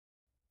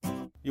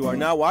You are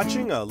now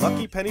watching a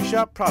Lucky Penny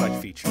Shop product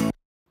feature.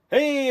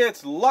 Hey,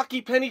 it's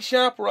Lucky Penny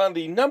Shop. We're on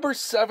the number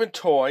 7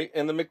 toy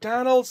in the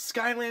McDonald's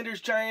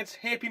Skylanders Giants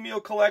Happy Meal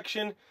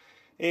collection.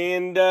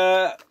 And,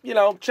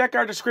 check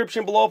our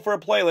description below for a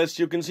playlist.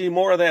 You can see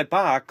more of that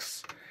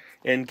box.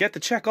 And get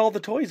to check all the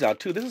toys out,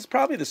 too. This is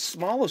probably the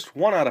smallest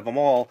one out of them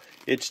all.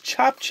 It's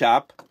Chop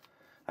Chop.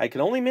 I can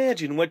only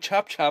imagine what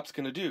Chop Chop's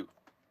going to do.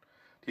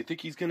 Do you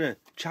think he's going to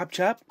chop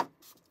chop?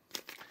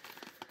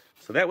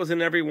 So that was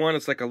in every one.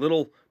 It's like a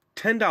little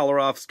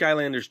 $10 off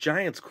Skylanders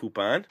Giants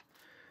coupon.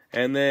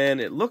 And then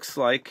it looks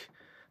like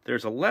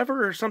there's a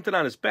lever or something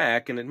on his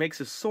back, and it makes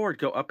his sword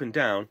go up and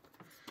down.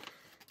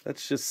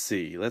 Let's just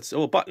see.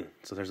 Oh, a button.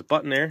 So there's a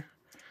button there.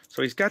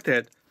 So he's got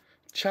that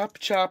chop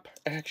chop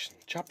action.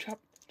 Chop chop,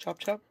 chop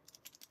chop.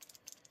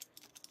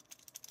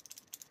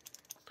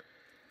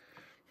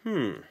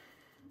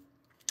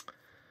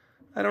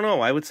 I don't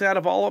know. I would say out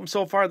of all of them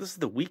so far, this is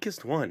the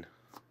weakest one.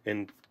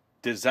 In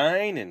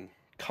design and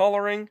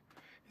coloring,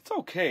 it's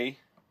okay.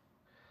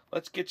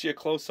 Let's get you a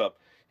close-up.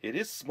 It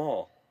is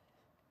small.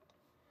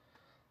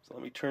 So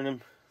let me turn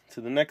him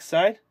to the next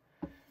side.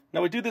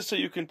 Now we do this so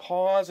you can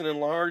pause and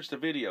enlarge the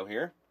video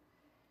here.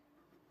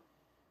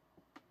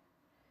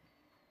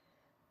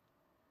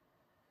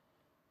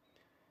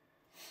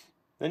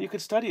 Then you can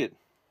study it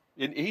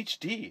in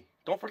HD.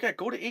 Don't forget,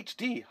 go to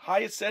HD,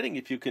 highest setting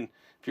if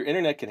your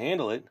internet can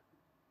handle it.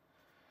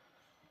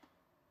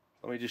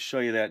 Let me just show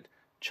you that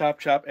chop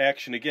chop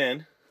action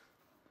again.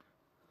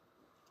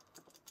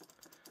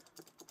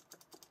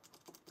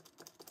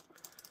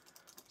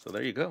 So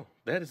there you go.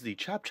 That is the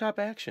chop chop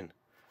action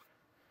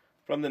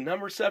from the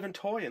number 7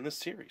 toy in this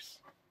series.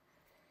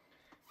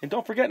 And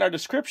don't forget, in our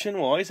description,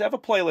 we'll always have a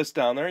playlist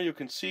down there. You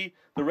can see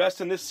the rest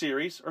in this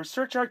series or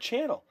search our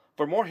channel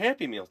for more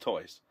Happy Meal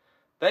toys.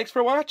 Thanks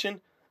for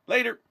watching.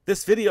 Later.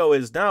 This video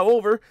is now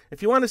over.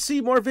 If you want to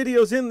see more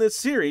videos in this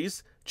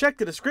series, check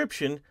the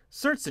description,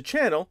 search the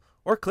channel,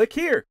 or click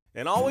here.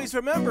 And always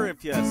remember,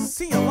 if you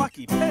see a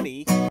lucky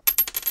penny,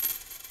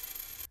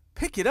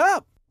 pick it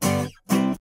up.